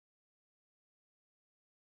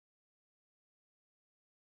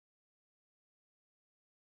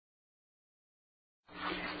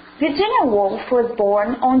Virginia Woolf was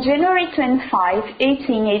born on January 25,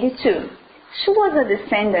 1882. She was a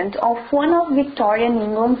descendant of one of Victorian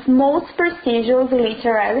England's most prestigious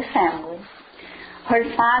literary families. Her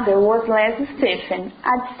father was Leslie Stephen,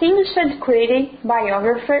 a distinguished critic,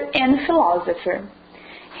 biographer, and philosopher.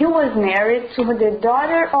 He was married to the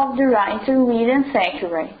daughter of the writer William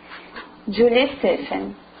Thackeray, Julia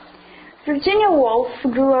Stephen. Virginia Woolf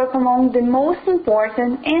grew up among the most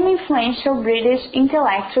important and influential British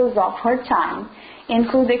intellectuals of her time and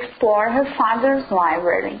could explore her father's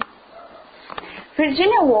library.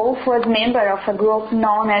 Virginia Woolf was a member of a group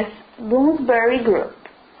known as Bloomsbury Group.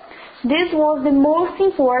 This was the most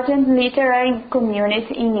important literary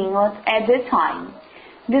community in England at the time.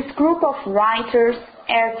 This group of writers,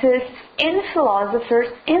 artists, and philosophers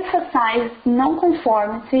emphasized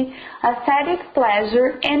nonconformity, aesthetic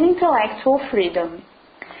pleasure, and intellectual freedom.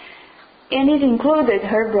 And it included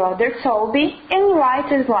her brother Toby and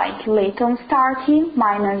writers like Leighton Starkey,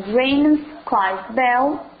 Minos Reynolds, Clive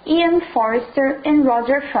Bell, Ian Forster, and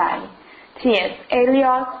Roger Fry, T.S.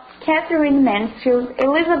 Eliot, Catherine Mansfield,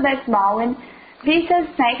 Elizabeth Bowen,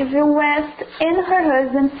 Vitas Sackville West, and her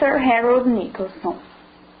husband Sir Harold Nicholson.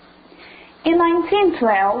 In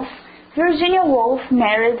 1912, Virginia Woolf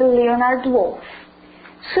married Leonard Woolf.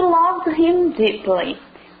 She loved him deeply,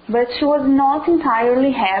 but she was not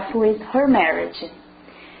entirely happy with her marriage.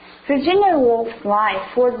 Virginia Woolf's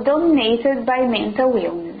life was dominated by mental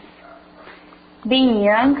illness. Being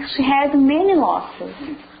young, she had many losses,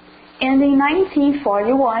 and in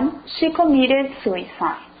 1941 she committed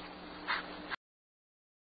suicide.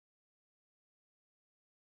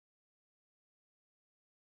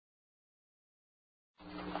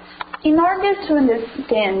 In order to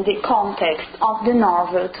understand the context of the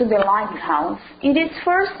novel To the Lighthouse, it is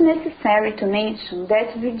first necessary to mention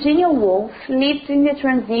that Virginia Woolf lived in the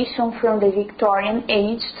transition from the Victorian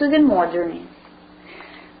age to the modern.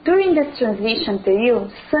 During this transition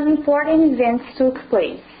period, some important events took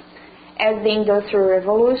place, as the Industrial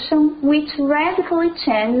Revolution, which radically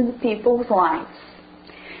changed people's lives.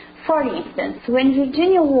 For instance, when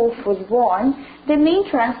Virginia Woolf was born, the main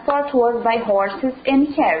transport was by horses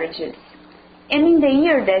and carriages. And in the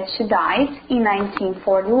year that she died, in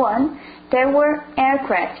 1941, there were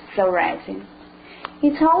aircrafts already.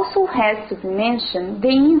 It also has to be mentioned the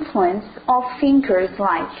influence of thinkers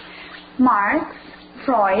like Marx,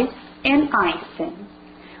 Freud, and Einstein.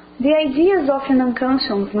 The Ideas of an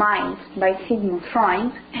Unconscious Mind by Sigmund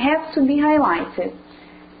Freud have to be highlighted,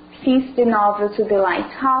 since the novel To the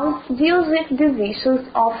Lighthouse deals with these issues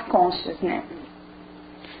of consciousness.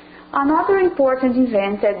 Another important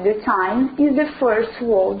event at the time is the First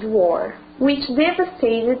World War, which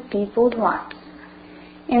devastated people's lives.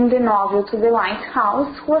 And the novel To the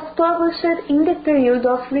Lighthouse was published in the period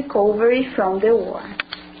of recovery from the war.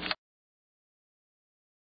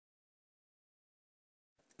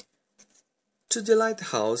 To the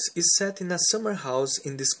Lighthouse is set in a summer house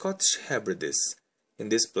in the Scottish Hebrides. In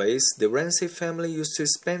this place, the Ramsay family used to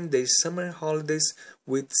spend their summer holidays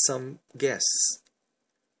with some guests.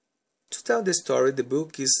 To tell the story, the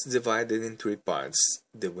book is divided in three parts: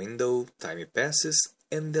 The Window, Time Passes,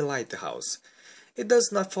 and The Lighthouse. It does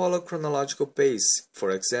not follow chronological pace. For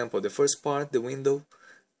example, the first part, The Window,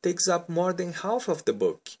 takes up more than half of the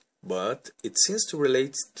book, but it seems to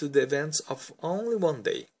relate to the events of only one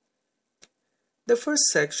day. The first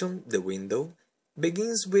section, The Window,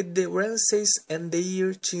 begins with the Ramsays and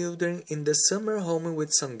their children in the summer home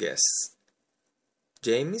with some guests.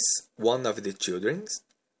 James, one of the children,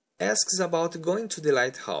 asks about going to the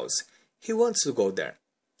lighthouse. He wants to go there.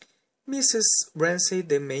 Mrs. Ramsay,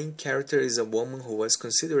 the main character, is a woman who was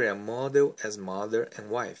considered a model as mother and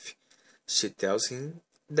wife. She tells him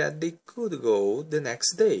that they could go the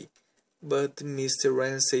next day, but Mr.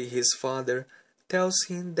 Ramsay, his father, tells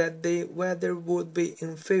him that the weather would be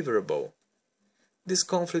unfavorable. This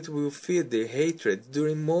conflict will feed the hatred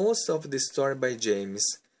during most of the story by James.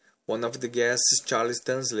 One of the guests, Charles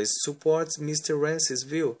Tansley, supports Mr. Ramsay's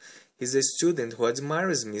view. He is a student who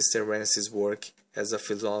admires Mr. Ramsay's work as a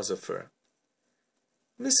philosopher.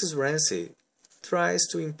 Mrs. Ramsay tries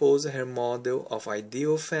to impose her model of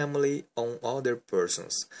ideal family on other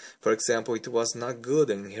persons. For example, it was not good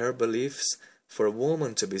in her beliefs for a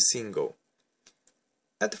woman to be single.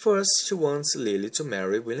 At first, she wants Lily to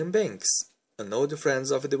marry William Banks, an old friend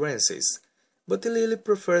of the Ramsays, but Lily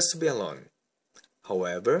prefers to be alone.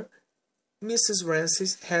 However, Mrs.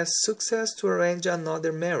 Ramsay has success to arrange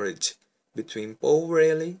another marriage between Paul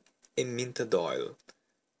Raleigh and Minta Doyle,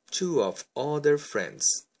 two of other friends.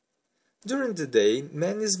 During the day,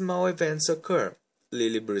 many small events occur.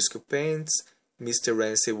 Lily briskly paints, Mr.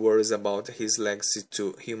 Ramsay worries about his legacy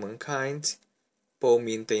to humankind. Paul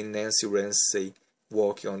Minta and Nancy Ramsay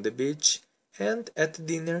walking on the beach, and at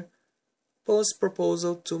dinner, Paul's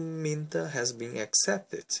proposal to Minta has been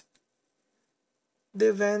accepted. The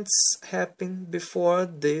events happen before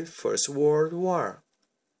the First World War.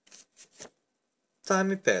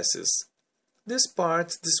 Time passes. This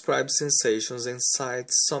part describes sensations and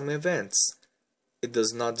cites some events. It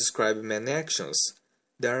does not describe many actions.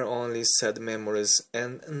 There are only sad memories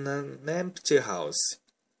and an empty house.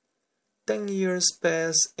 10 years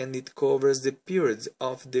pass and it covers the period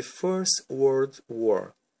of the First World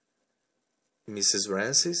War. Mrs.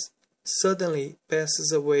 Ramsay suddenly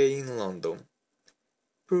passes away in London.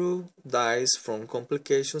 Prue dies from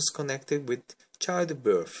complications connected with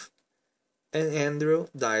childbirth, and Andrew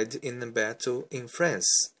died in a battle in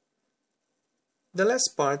France. The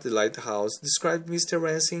last part, the Lighthouse, describes Mr.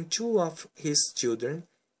 Ramsay and two of his children,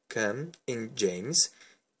 Cam and James,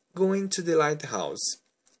 going to the lighthouse.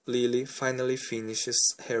 Lily finally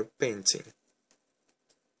finishes her painting.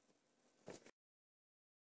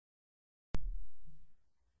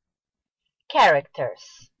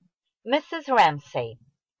 Characters. Mrs. Ramsay,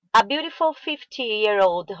 a beautiful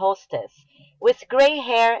 50-year-old hostess with gray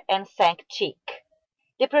hair and sank cheek,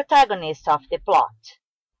 the protagonist of the plot,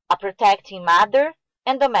 a protecting mother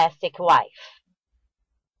and domestic wife.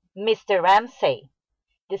 Mr. Ramsay,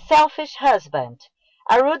 the selfish husband,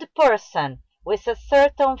 a rude person with a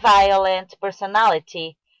certain violent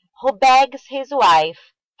personality who begs his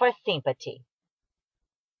wife for sympathy.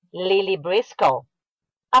 Lily Briscoe,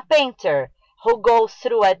 a painter who goes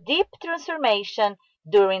through a deep transformation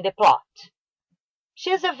during the plot.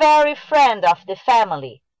 She is a very friend of the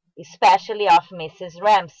family, especially of Mrs.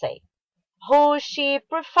 Ramsay, who she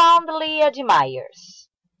profoundly admires.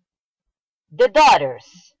 The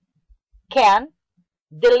daughters. Ken,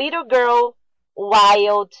 the little girl,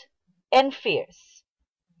 wild and fierce.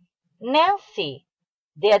 Nancy,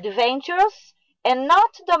 the adventurous and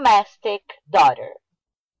not domestic daughter.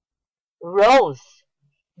 Rose,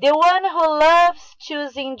 the one who loves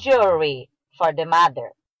choosing jewelry for the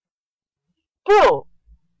mother. Prue,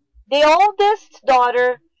 the oldest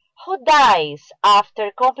daughter who dies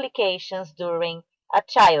after complications during a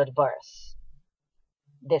childbirth.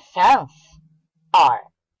 The sons are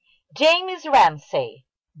James Ramsay,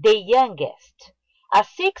 the youngest, a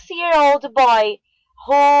 6-year-old boy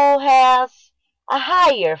who has a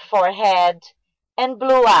higher forehead and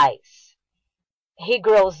blue eyes. He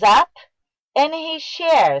grows up and he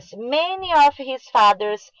shares many of his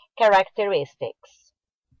father's characteristics.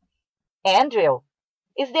 Andrew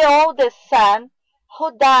is the oldest son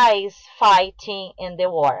who dies fighting in the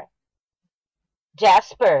war.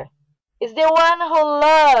 Jasper is the one who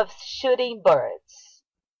loves shooting birds.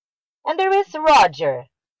 And there is Roger,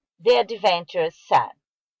 the adventurous son.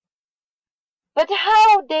 But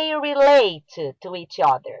how they relate to each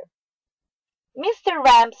other? Mr.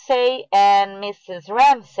 Ramsay and Mrs.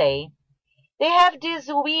 Ramsay, they have this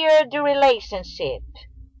weird relationship.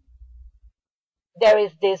 There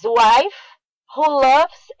is this wife who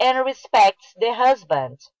loves and respects the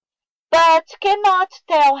husband, but cannot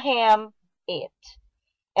tell him it.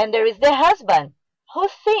 And there is the husband who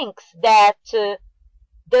thinks that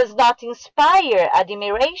does not inspire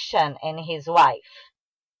admiration in his wife.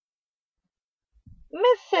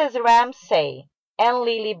 Mrs. Ramsay and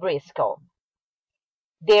Lily Briscoe.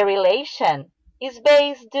 Their relation is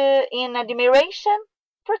based in admiration,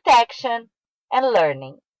 protection, and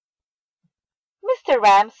learning. Mr.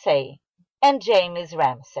 Ramsay and James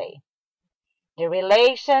Ramsay. The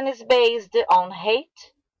relation is based on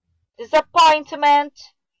hate, disappointment,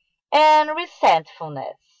 and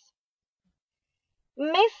resentfulness.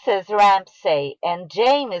 Mrs. Ramsay and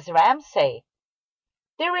James Ramsay.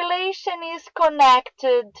 The relation is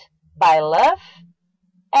connected by love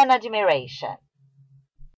and admiration.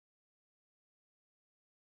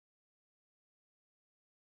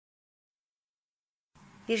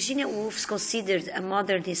 Virginia Woolf is considered a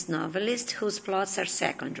modernist novelist whose plots are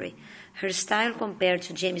secondary. Her style compared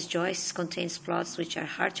to James Joyce's contains plots which are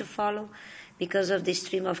hard to follow because of the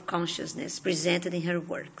stream of consciousness presented in her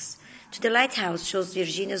works. To the Lighthouse shows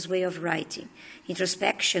Virginia's way of writing.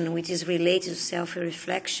 Introspection, which is related to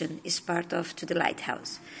self-reflection, is part of To the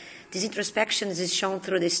Lighthouse. This introspection is shown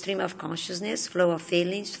through the stream of consciousness, flow of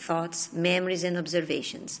feelings, thoughts, memories, and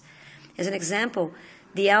observations. As an example,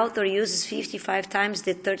 the author uses 55 times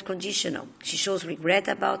the third conditional. She shows regret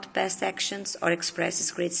about past actions or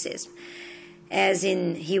expresses criticism, as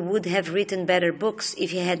in, he would have written better books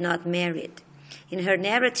if he had not married. In her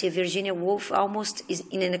narrative, Virginia Woolf, almost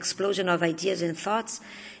in an explosion of ideas and thoughts,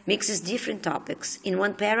 mixes different topics. In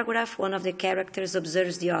one paragraph, one of the characters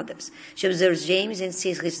observes the others. She observes James and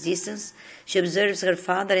sees his distance. She observes her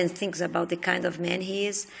father and thinks about the kind of man he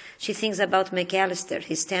is. She thinks about McAllister,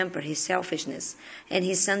 his temper, his selfishness, and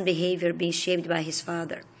his son's behavior being shaped by his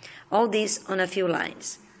father. All this on a few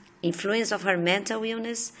lines. Influence of her mental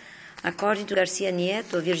illness. According to Garcia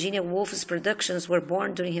Nieto, Virginia Woolf's productions were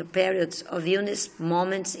born during her periods of illness,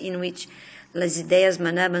 moments in which las ideas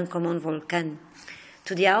manaban como un volcán.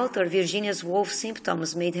 To the author, Virginia Woolf's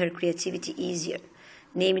symptoms made her creativity easier,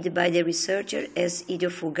 named by the researcher as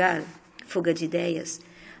idiofugal, fuga de ideias.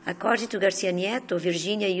 According to Garcia Nieto,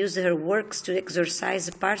 Virginia used her works to exorcise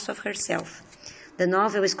parts of herself. The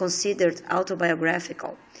novel is considered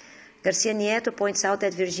autobiographical. Garcia Nieto points out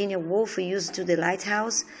that Virginia Woolf used the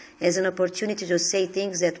Lighthouse as an opportunity to say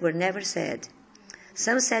things that were never said.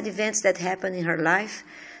 Some sad events that happened in her life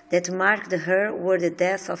that marked her were the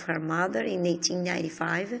death of her mother in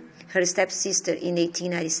 1895, her stepsister in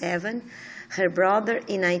 1897, her brother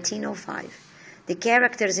in 1905. The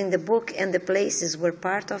characters in the book and the places were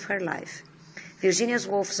part of her life. Virginia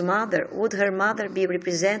Woolf's mother, would her mother be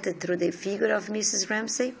represented through the figure of Mrs.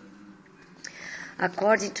 Ramsay?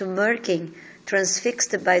 According to Merkin,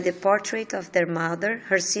 transfixed by the portrait of their mother,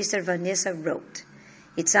 her sister Vanessa wrote,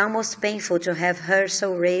 "It's almost painful to have her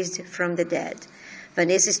so raised from the dead."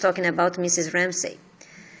 Vanessa is talking about Mrs. Ramsay.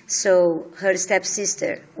 So her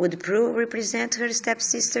stepsister, would Prue represent her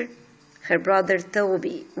stepsister? Her brother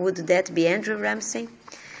Toby, would that be Andrew Ramsay?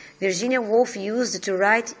 Virginia Woolf used to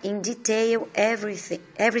write in detail every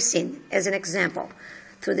scene. As an example,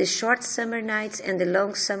 through the short summer nights and the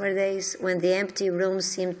long summer days, when the empty rooms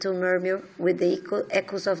seemed to murmur with the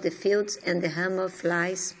echoes of the fields and the hum of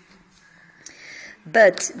flies.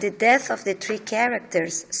 But the death of the three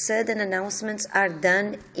characters, sudden announcements are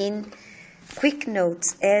done in quick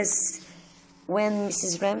notes, as when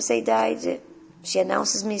Mrs. Ramsay died, she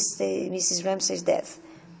announces Mrs. Ramsay's death.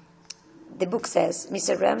 The book says,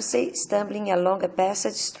 Mr. Ramsay, stumbling along a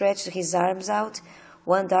passage, stretched his arms out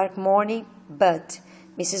one dark morning, but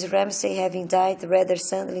Mrs. Ramsay having died rather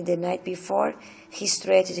suddenly the night before, he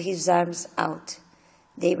stretched his arms out.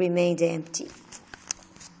 They remained empty.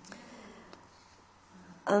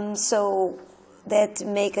 So that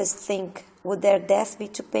makes us think, would their death be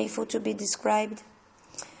too painful to be described?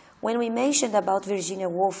 When we mentioned about Virginia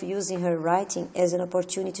Woolf using her writing as an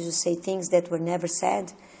opportunity to say things that were never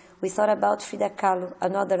said, we thought about Frida Kahlo,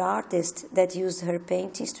 another artist that used her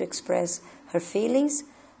paintings to express her feelings,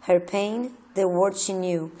 her pain, the words she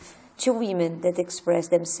knew, two women that express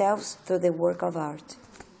themselves through the work of art.